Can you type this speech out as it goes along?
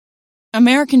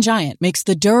American Giant makes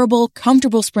the durable,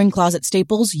 comfortable spring closet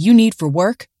staples you need for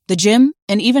work, the gym,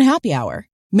 and even happy hour.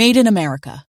 Made in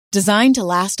America. Designed to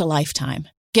last a lifetime.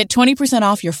 Get 20%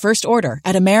 off your first order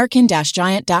at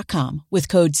american-giant.com with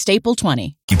code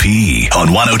STAPLE20. EP on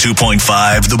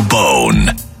 102.5 The Bone.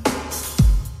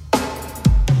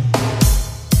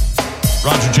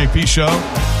 Roger JP Show,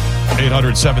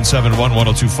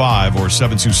 800-771-1025 or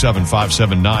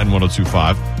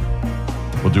 727-579-1025.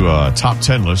 We'll do a top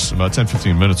 10 list, about 10,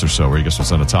 15 minutes or so, where you guess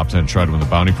what's on the top 10, try to win the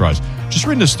bounty prize. Just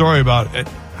reading a story about,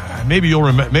 maybe you'll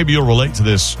relate to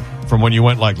this from when you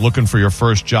went like looking for your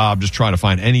first job, just trying to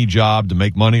find any job to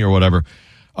make money or whatever.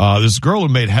 This girl who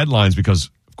made headlines because,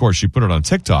 of course, she put it on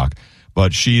TikTok,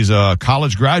 but she's a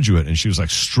college graduate and she was like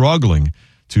struggling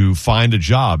to find a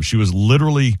job. She was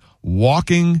literally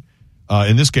walking,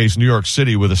 in this case, New York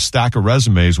City, with a stack of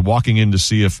resumes, walking in to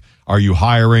see if, are you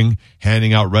hiring,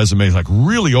 handing out resumes, like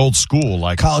really old school.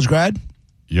 Like college grad?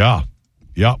 Yeah.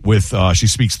 Yeah. With, she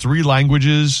speaks 3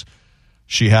 languages.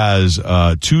 She has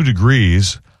 2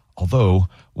 degrees, although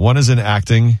one is in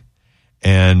acting.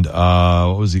 And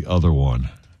what was the other one?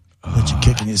 That you're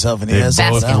kicking yourself in the ass.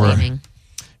 Basket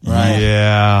Right.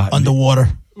 Yeah. Underwater.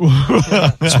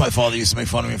 That's my father used to make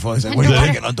fun of me for. He's like, what are you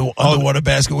taking? Underwater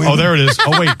basket weaving? Oh, there it is.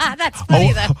 Oh, wait. That's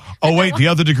funny, though. Oh, wait. The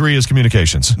other degree is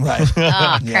communications. Right.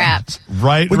 Oh, crap.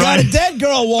 Right. We got a dead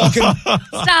girl walking.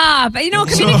 Stop.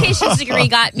 Communications degree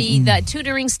got me the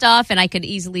tutoring stuff, and I could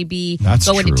easily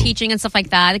go into teaching and stuff like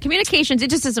that. The communications,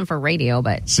 it just isn't for radio,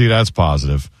 but. See, that's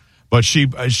positive. But she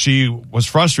was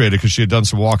frustrated because she had done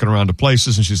some walking around to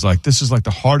places, and she's like, this is like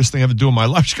the hardest thing I ever do in my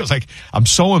life. She goes like, I'm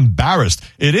so embarrassed.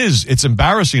 It's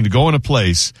embarrassing to go in a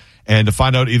place and to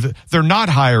find out either they're not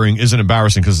hiring isn't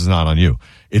embarrassing because it's not on you.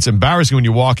 It's embarrassing when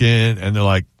you walk in and they're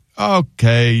like,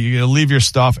 okay, you're going to leave your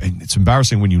stuff. And it's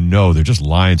embarrassing when you know they're just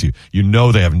lying to you. You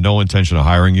know they have no intention of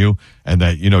hiring you and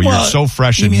that, you're so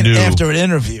fresh and new. After an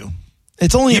interview.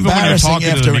 It's only even embarrassing when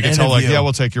you're talking after to them, you an can tell, like, interview. yeah,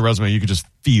 we'll take your resume. You can just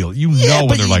feel,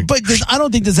 when they're like. But I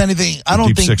don't think there's anything. I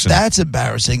don't think that's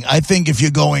embarrassing. I think if you're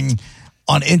going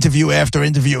on interview after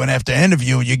interview and after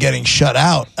interview, you're getting shut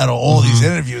out of all these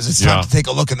interviews. It's time to take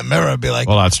a look in the mirror and be like,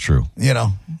 well, that's true. Yeah.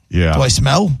 Do I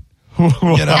smell?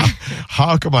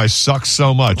 How come I suck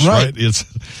so much? Right. It's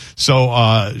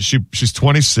so she's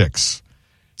 26.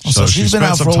 So she's been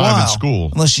out for a while. In school.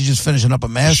 Unless she's just finishing up a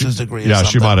master's degree. Yeah, or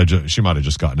something. she might have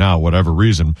just gotten out, whatever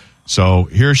reason. So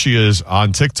here she is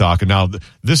on TikTok, and now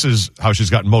this is how she's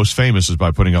gotten most famous is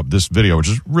by putting up this video, which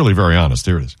is really very honest.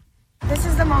 Here it is. This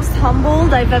is the most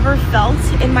humbled I've ever felt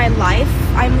in my life.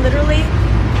 I'm literally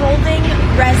holding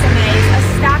resumes, a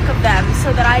stack of them,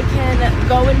 so that I can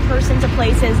go in person to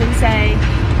places and say,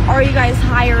 are you guys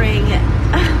hiring?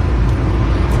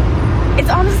 It's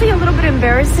honestly a little bit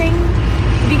embarrassing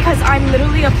because I'm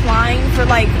literally applying for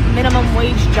like minimum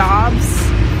wage jobs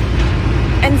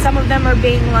and some of them are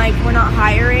being like, we're not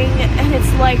hiring, and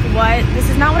it's like, what? This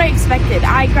is not what I expected.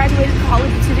 I graduated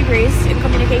college with 2 degrees in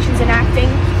communications and acting.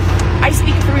 I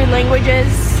speak 3 languages.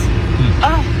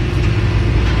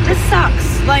 This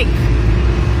sucks. Like,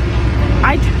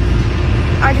 I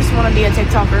just want to be a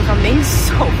TikToker if I'm being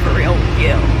so for real with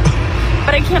you.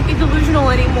 But I can't be delusional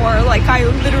anymore. Like, I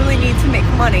literally need to make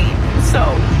money. So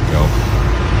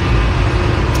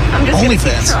I'm just going to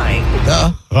keep trying.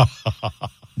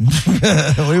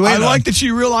 I like that she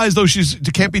realized, though, she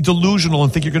can't be delusional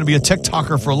and think you're going to be a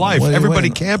TikToker for life. Everybody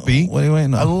can't be. What are you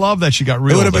waiting on? I love that she got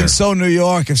real. It would have been so New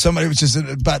York if somebody was just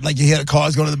about, like, you hear the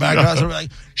cars go to the back house and be like,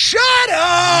 shut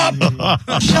up!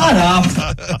 Shut up!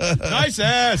 Nice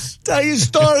ass! Tell your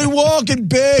story walking,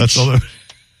 bitch! That's all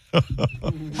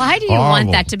Why do you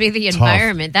want that to be the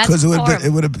environment? That's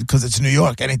horrible. Because it's New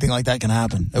York. Anything like that can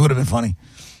happen. It would have been funny.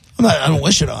 I don't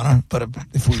wish it on her, but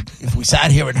if we sat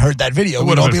here and heard that video,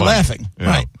 we'd all be laughing. Yeah.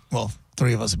 Right. Well,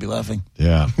 3 of us would be laughing.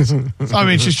 Yeah. I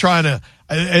mean, she's trying to,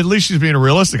 at least she's being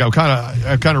realistic. I'm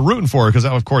kind of rooting for her because,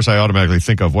 of course, I automatically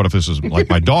think of what if this was like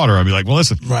my daughter. I'd be like, well,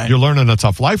 listen, you're learning a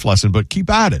tough life lesson, but keep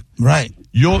at it. Right.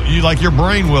 You like your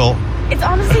brain will. It's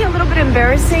honestly a little bit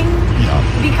embarrassing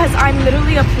because I'm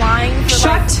literally applying for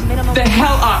like minimum the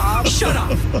hell up. Shut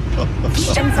up.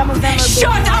 And some of them are being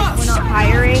like, we're not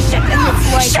hiring. And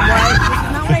it's like, what? This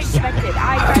is not what I expected.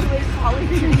 I graduated college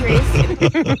degrees.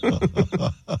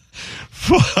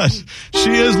 But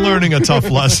she is learning a tough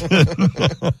lesson.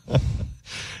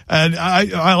 And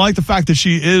I like the fact that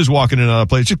she is walking in on a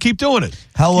place. Just keep doing it.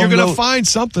 You're going to find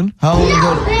something. How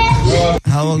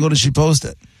long ago did she post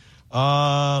it?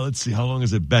 Let's see. How long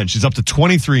has it been? She's up to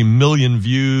 23 million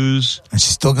views. And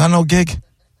she still got no gig?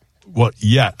 Well,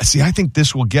 yeah. See, I think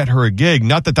this will get her a gig.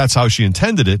 Not that that's how she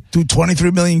intended it. Dude,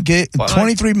 23 million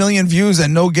views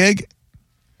and no gig?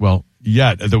 Well,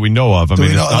 yet that we know of. I mean,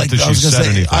 it's not that she said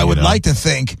anything. I would like to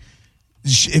think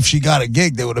if she got a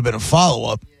gig, there would have been a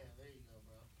follow-up.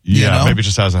 Yeah, maybe it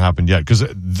just hasn't happened yet because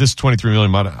this 23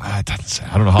 million might. I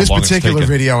don't know how long it's taken. This particular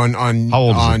video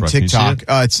on TikTok,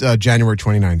 it's January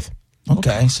 29th.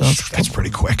 Okay, so that's pretty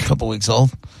quick. A couple weeks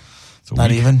old.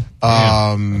 Not even.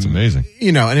 That's amazing.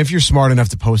 And if you're smart enough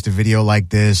to post a video like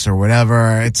this or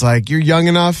whatever, it's like you're young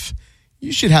enough.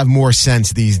 You should have more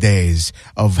sense these days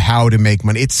of how to make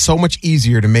money. It's so much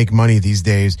easier to make money these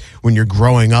days when you're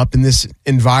growing up in this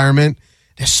environment.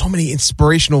 There's so many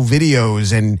inspirational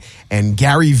videos and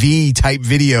Gary V type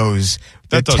videos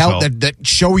that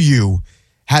show you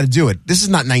how to do it. This is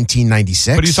not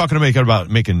 1996. But he's talking about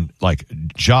making like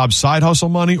job side hustle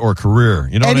money or career.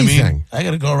 You know Anything. what I mean? I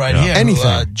got to go right here.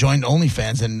 Anything. Who, joined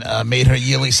OnlyFans and made her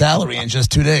yearly salary in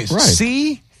just 2 days. Right.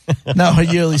 See? No, her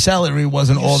yearly salary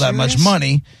wasn't all that much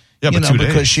money. Yeah, but 2 days.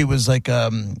 Because she was like,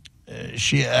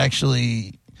 she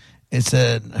actually,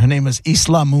 her name is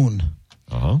Islamoon.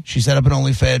 Uh-huh. She set up an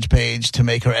OnlyFans page to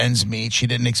make her ends meet. She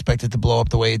didn't expect it to blow up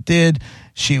the way it did.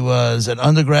 She was an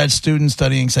undergrad student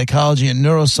studying psychology and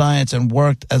neuroscience and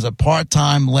worked as a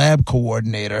part-time lab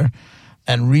coordinator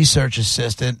and research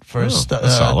assistant for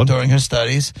during her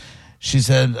studies. She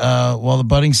said, while the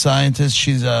budding scientist,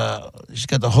 she's got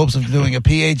the hopes of doing a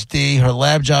PhD. Her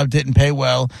lab job didn't pay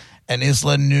well, and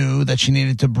Isla knew that she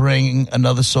needed to bring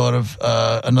another source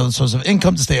of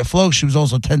income to stay afloat. She was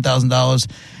also $10,000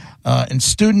 in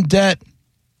student debt.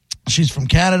 She's from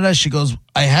Canada. She goes,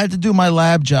 I had to do my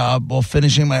lab job while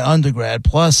finishing my undergrad.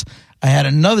 Plus, I had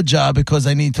another job because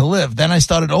I need to live. Then I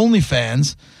started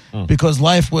OnlyFans because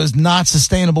life was not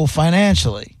sustainable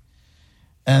financially.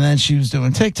 And then she was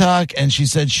doing TikTok, and she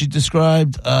said she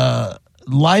described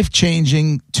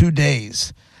life-changing 2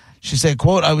 days. She said,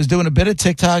 quote, I was doing a bit of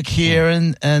TikTok here,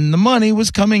 and the money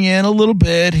was coming in a little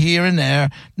bit here and there,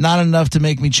 not enough to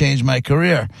make me change my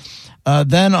career.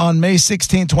 Then on May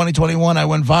 16, 2021, I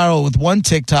went viral with one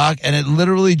TikTok, and it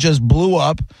literally just blew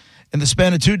up. In the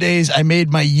span of 2 days, I made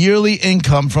my yearly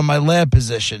income from my lab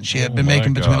position. She had been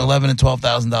making between $11,000 and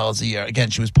 $12,000 a year. Again,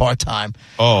 she was part-time.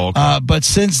 Oh, okay. But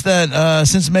since then,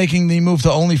 since making the move to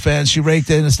OnlyFans, she raked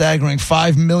in a staggering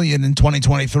 $5 million in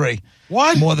 2023.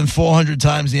 What? More than 400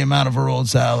 times the amount of her old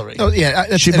salary. Oh,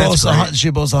 yeah, she boasts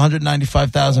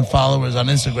 195,000 followers on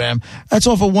Instagram. That's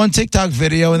off of one TikTok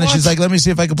video, and then she's like, let me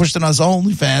see if I can push it on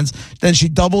OnlyFans. Then she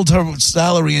doubled her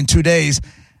salary in 2 days.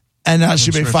 And now she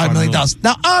made $5 million.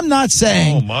 Now, I'm not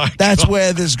saying that's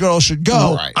where this girl should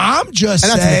go. Right. I'm just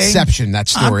saying. That's an exception, that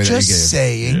story that you gave. I'm just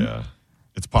saying. Yeah.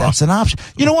 It's possible. That's an option.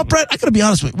 You know what, Brett? I got to be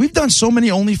honest with you. We've done so many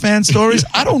OnlyFans stories.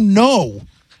 I don't know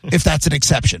if that's an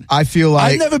exception. I feel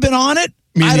like. I've never been on it.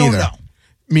 I don't know.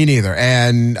 Me neither.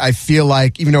 And I feel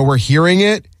like, even though we're hearing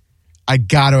it, I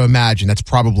got to imagine that's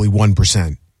probably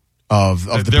 1%. Of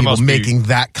the people making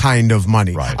that kind of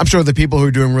money. Right. I'm sure the people who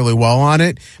are doing really well on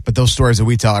it, but those stories that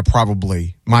we tell are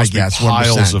probably, my guess,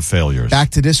 piles 1%. of failures. Back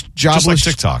to this jobless, just like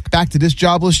TikTok. Back to this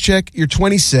jobless chick. You're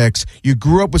 26. You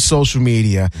grew up with social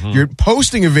media. Mm-hmm. You're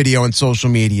posting a video on social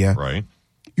media. Right.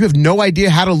 You have no idea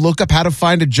how to look up how to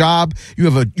find a job. You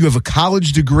have a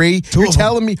college degree. You're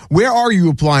telling me, where are you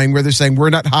applying where they're saying we're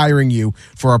not hiring you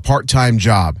for a part-time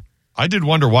job? I did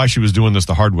wonder why she was doing this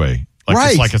the hard way.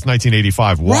 Like it's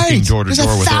 1985, walking door to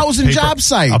door with 1,000 job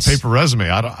sites, a paper resume.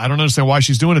 I don't understand why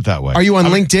she's doing it that way. Are you on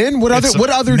LinkedIn? What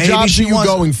other jobs are you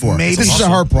going for? Maybe this is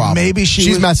her problem. Maybe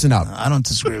she's messing up. I don't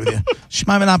disagree with you.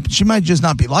 She might just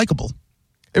not be likable.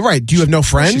 Right? Do you have no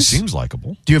friends? She seems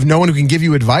likable. Do you have no one who can give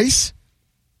you advice?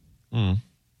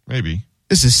 Maybe.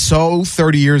 This is so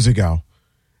 30 years ago.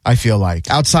 I feel like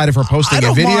outside of her posting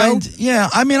a video.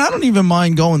 I mean, I don't even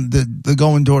mind going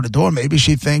door to door. Maybe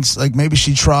she thinks maybe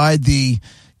she tried the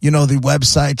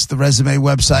websites, the resume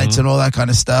websites and all that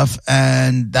kind of stuff,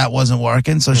 and that wasn't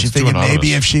working. So she figured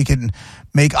maybe if she can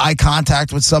make eye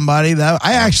contact with somebody, that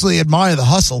I actually admire the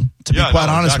hustle. To be quite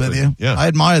honest with you, I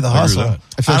admire the hustle.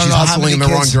 I feel like she's hustling in the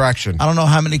wrong direction. I don't know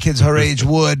how many kids her age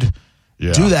would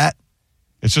do that.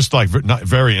 It's just not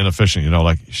very inefficient,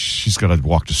 she's got to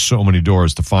walk to so many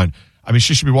doors to find. I mean,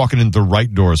 she should be walking in the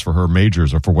right doors for her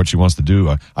majors or for what she wants to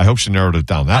do. I hope she narrowed it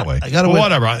down that way.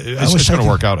 Whatever. It's going to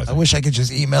work out. I wish I could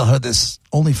just email her this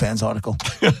OnlyFans article.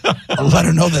 I'll let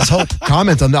her know there's hope.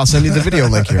 Comment on that. I'll send you the video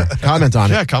link here. Comment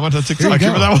on it. Yeah, comment on TikTok.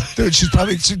 Give her that one. Dude, she's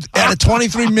probably out of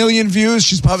 23 million views.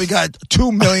 She's probably got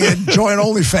 2 million join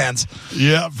OnlyFans.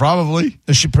 Yeah, probably.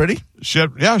 Is she pretty? She's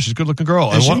a good-looking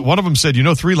girl. And one of them said,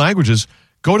 3 languages.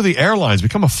 Go to the airlines,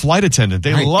 become a flight attendant.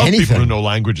 They love people who know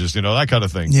languages, that kind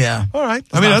of thing. Yeah. All right.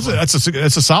 I mean, that's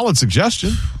a solid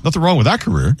suggestion. Nothing wrong with that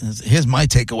career. Here's my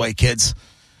takeaway, kids.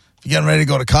 If you're getting ready to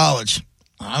go to college,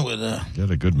 I would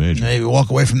get a good major. Maybe walk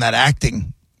away from that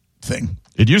acting thing.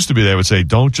 It used to be they would say,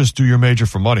 don't just do your major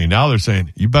for money. Now they're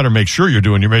saying, you better make sure you're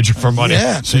doing your major for money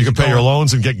so you can pay your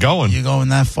loans and get going. You're going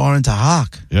that far into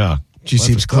hock. Yeah. She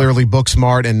seems clearly book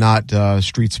smart and not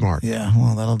street smart. Yeah,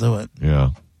 well, that'll do it.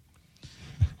 Yeah.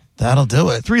 That'll do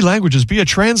it. 3 languages, be a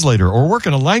translator or work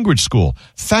in a language school.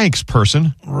 Thanks,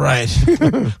 person. Right.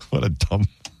 What a dumb.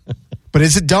 But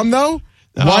is it dumb, though?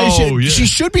 Why is she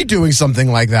should be doing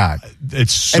something like that.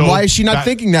 It's so and why is she not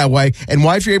thinking that way? And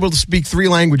why, if you're able to speak 3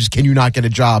 languages, can you not get a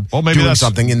job doing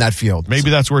something in that field? Maybe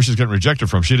that's where she's getting rejected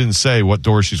from. She didn't say what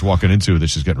door she's walking into that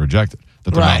she's getting rejected,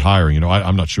 that they're not hiring.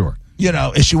 I'm not sure.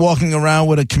 Is she walking around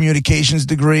with a communications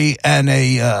degree and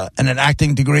an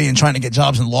acting degree and trying to get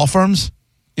jobs in law firms?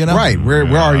 Right. Where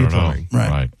are you going?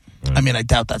 Right. I mean, I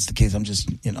doubt that's the case. I'm just,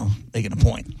 making a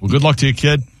point. Well, good luck to you,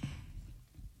 kid.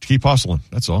 Keep hustling.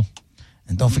 That's all.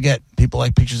 And don't forget, people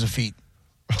like pictures of feet.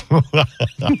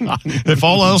 If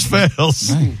all else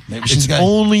fails, maybe it's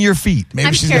only your feet. Maybe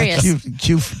I'm she's curious. got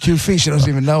cute feet. She doesn't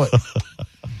even know it.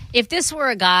 If this were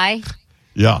a guy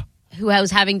who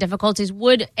was having difficulties,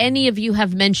 would any of you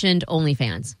have mentioned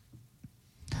OnlyFans?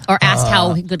 Or asked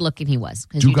how good looking he was?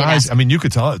 Do guys, you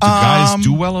could tell, do guys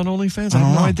do well on OnlyFans? I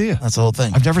have no idea. That's the whole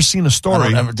thing. I've never seen a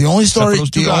story. The only story,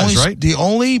 right? The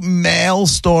only male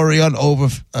story on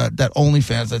that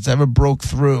OnlyFans that's ever broke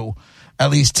through, at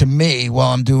least to me,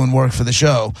 while I'm doing work for the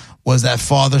show, was that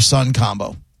father-son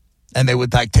combo. And they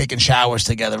would taking showers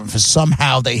together, and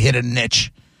somehow they hit a niche,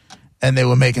 and they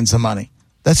were making some money.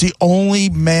 That's the only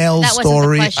male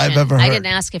story I've ever heard. I didn't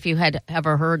ask if you had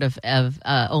ever heard of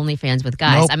OnlyFans with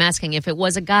guys. Nope. I'm asking if it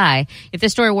was a guy, if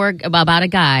this story were about a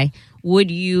guy,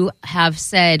 would you have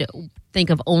said,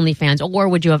 think of OnlyFans, or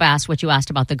would you have asked what you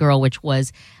asked about the girl, which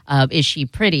was, is she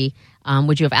pretty?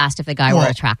 Would you have asked if the guy were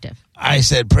attractive? I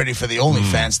said pretty for the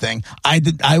OnlyFans thing.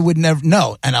 I would never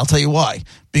know, and I'll tell you why.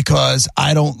 Because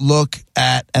I don't look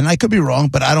at, and I could be wrong,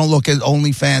 but I don't look at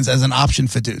OnlyFans as an option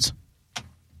for dudes.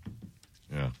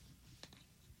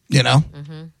 Yeah.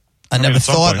 Mm-hmm. I never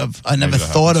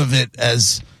thought of it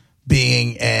as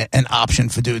being an option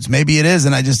for dudes. Maybe it is,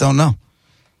 and I just don't know.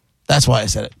 That's why I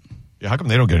said it. Yeah, how come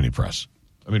they don't get any press?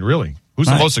 I mean, really? Who's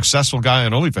the most successful guy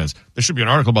on OnlyFans? There should be an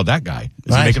article about that guy.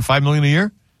 Is he making $5 million a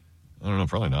year? I don't know,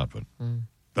 probably not, but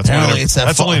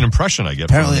that's only an impression I get.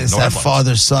 Apparently it's that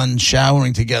father-son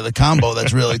showering together combo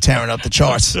that's really tearing up the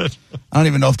charts. I don't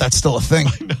even know if that's still a thing.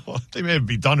 I know. They may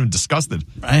be done and disgusted.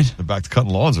 Right? They're back to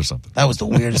cutting lawns or something. That was the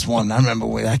weirdest one. I remember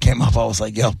when that came up, I was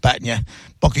like, yo, batten you.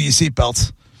 Buckle your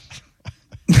seatbelts.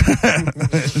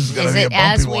 Is it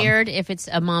as weird if it's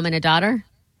a mom and a daughter?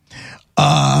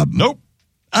 Nope.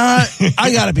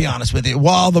 I got to be honest with you.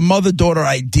 While the mother-daughter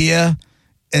idea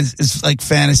is like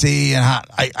fantasy and hot,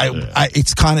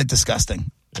 it's kind of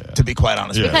disgusting, to be quite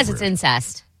honest with you. Because it's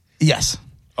incest. Yes.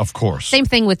 Of course. Same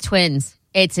thing with twins.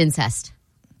 It's incest.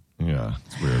 Yeah,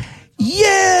 it's weird.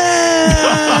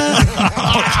 Yeah.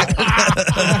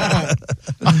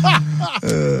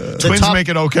 Twins make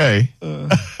it okay.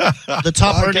 The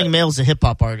top earning male is a hip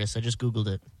hop artist. I just Googled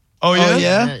it. Oh,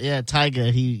 yeah? Yeah,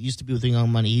 Tyga. He used to be with Ring on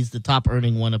Money. He's the top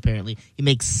earning one, apparently. He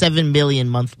makes $7 million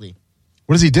monthly.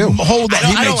 What does he do? Hold on.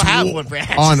 I don't have one,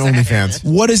 Brad. On OnlyFans.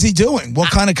 What is he doing? What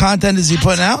kind of content is he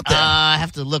putting out there? I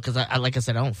have to look, because like I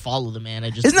said, I don't follow the man.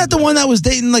 Isn't that the one that was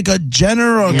dating like a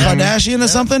Jenner or a Kardashian or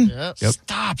something? Yep.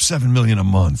 Stop, $7 million a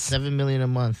month. $7 million a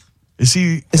month. Is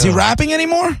he rapping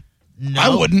anymore? No.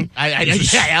 I wouldn't. I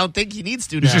don't think he needs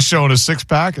to now. He's just showing his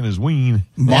six-pack and his ween.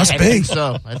 Must be. I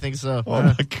think so. Oh,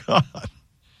 my God.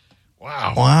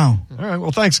 Wow. All right.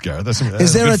 Well, thanks, Garrett.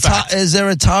 Is there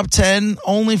a top 10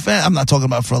 OnlyFans? I'm not talking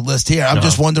about for a list here. I'm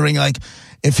just wondering, like,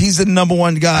 if he's the number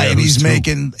one guy and he's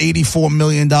making $84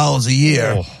 million a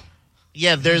year. Oh.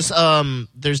 Yeah, there's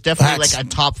definitely like a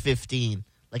top 15.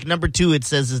 Like number 2, it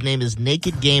says his name is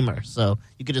Naked Gamer, so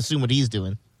you could assume what he's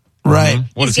doing. Right.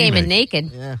 He's gaming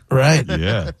naked. Yeah. Right.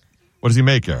 Yeah. What does he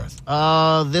make, Gareth?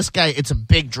 This guy, it's a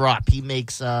big drop. He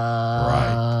makes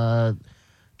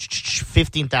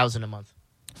 $15,000 a month.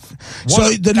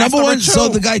 So the number one, so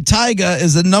the guy Tyga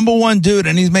is the number one dude,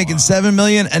 and he's making $7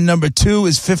 million, and number 2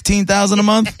 is $15,000 a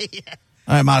month. Yeah.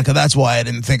 All right, Monica, that's why I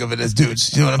didn't think of it as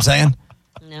dudes. You know what I'm saying?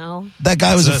 No. That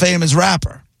guy was a famous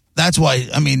rapper. That's why.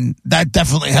 I mean, that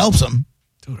definitely helps him.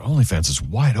 Dude, OnlyFans is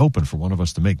wide open for one of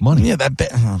us to make money. Yeah, that bit.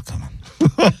 Oh, come on.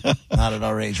 Not at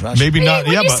our age, Rush. Maybe not.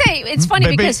 When Yeah, you but say it's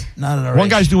funny because not at our one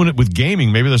age. guy's doing it with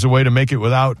gaming. Maybe there's a way to make it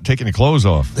without taking the clothes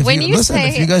off. If when you listen, say-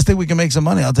 if you guys think we can make some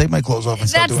money, I'll take my clothes off and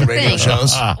start that's doing the radio thing.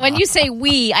 shows. When you say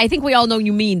we, I think we all know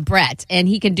you mean Brett, and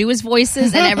he can do his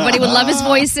voices, and everybody would love his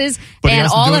voices, But he and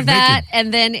has to all do of it that,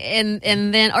 naked.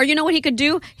 and then, or you know what he could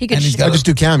do? He could. And he's I just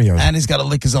do cameos. And he's got to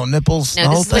lick his own nipples. No, the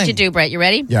this whole is what thing. you do, Brett. You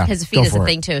ready? Yeah, His feet go is a for it.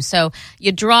 thing too. So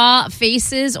you draw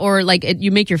faces, or like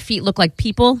you make your feet look like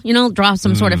people. You know, draw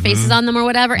some sort of faces on them or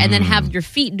whatever, and then have your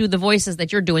feet do the voices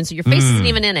that you're doing. So your face isn't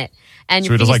even in it, and So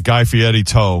your he does feet like Guy Fieri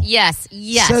toe. yes.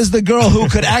 Says the girl who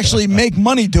could actually make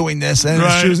money doing this and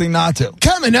Right. is choosing not to.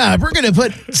 Coming up, we're going to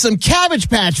put some Cabbage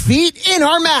Patch feet in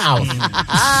our mouth.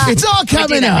 It's all I would do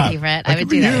coming that up. with you, Brett. I would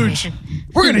do that. With you.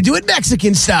 We're going to do it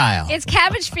Mexican style. It's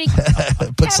cabbage feet.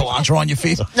 Put cilantro on your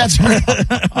feet. That's right.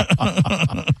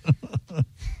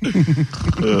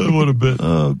 What a bit.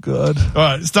 Oh, God. All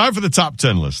right, it's time for the top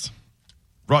 10 list.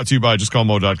 Brought to you by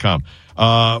JustCallMo.com.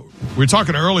 We were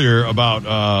talking earlier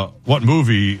about what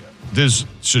movie this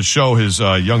should show his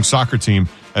young soccer team,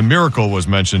 and Miracle was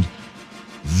mentioned.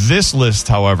 This list,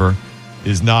 however,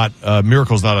 is not,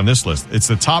 Miracle's not on this list. It's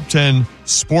the top 10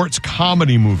 sports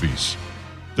comedy movies.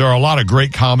 There are a lot of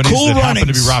great comedies Cool that happen to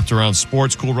be Runnings. wrapped around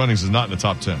sports. Cool Runnings is not in the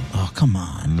top 10. Oh, come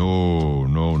on.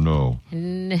 No.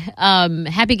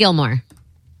 Happy Gilmore.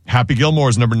 Happy Gilmore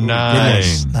is number 9.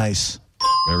 Nice.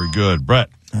 Very good. Brett.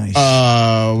 Nice.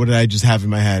 What did I just have in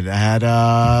my head? I had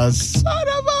son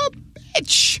of a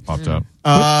bitch. Popped out.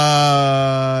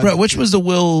 Brett, which was the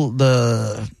Will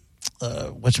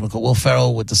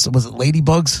Ferrell with the, was it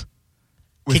Ladybugs?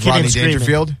 With Kicking Rodney and Screaming.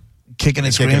 Dangerfield. Kicking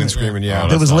and Kicking and Screaming, yeah. Oh,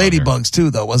 There was that's not on here. Ladybugs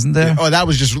too, though, wasn't there? Oh, that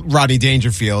was just Rodney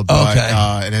Dangerfield. But, Okay.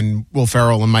 and then Will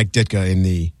Ferrell and Mike Ditka in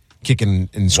the Kicking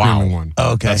and Screaming one.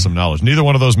 Okay. That's some knowledge. Neither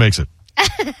one of those makes it.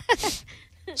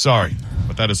 Sorry,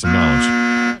 but that is some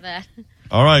knowledge.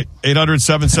 All right,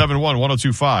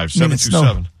 800-771-1025, I mean, it's no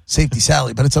 727. Safety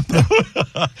Sally, but it's up there.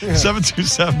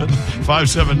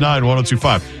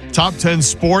 727-579-1025. Top 10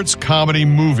 sports comedy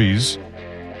movies.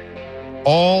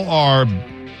 All are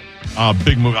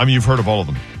big movies. I mean, you've heard of all of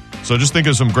them. So just think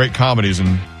of some great comedies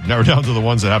and narrow down to the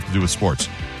ones that have to do with sports.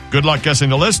 Good luck guessing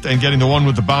the list and getting the one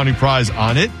with the bounty prize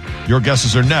on it. Your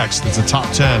guesses are next. It's a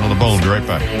top 10 on the bone. Be right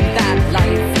back.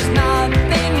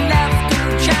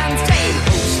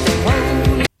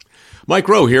 Mike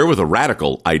Rowe here with a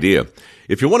radical idea.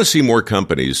 If you want to see more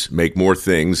companies make more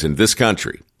things in this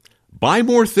country, buy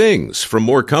more things from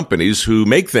more companies who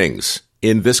make things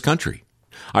in this country.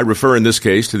 I refer in this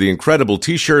case to the incredible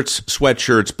t-shirts,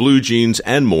 sweatshirts, blue jeans,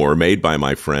 and more made by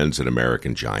my friends at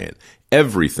American Giant.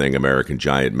 Everything American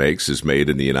Giant makes is made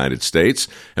in the United States.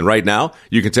 And right now,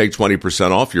 you can take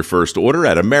 20% off your first order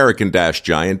at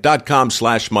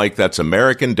American-Giant.com/Mike. That's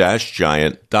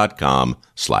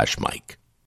American-Giant.com/Mike.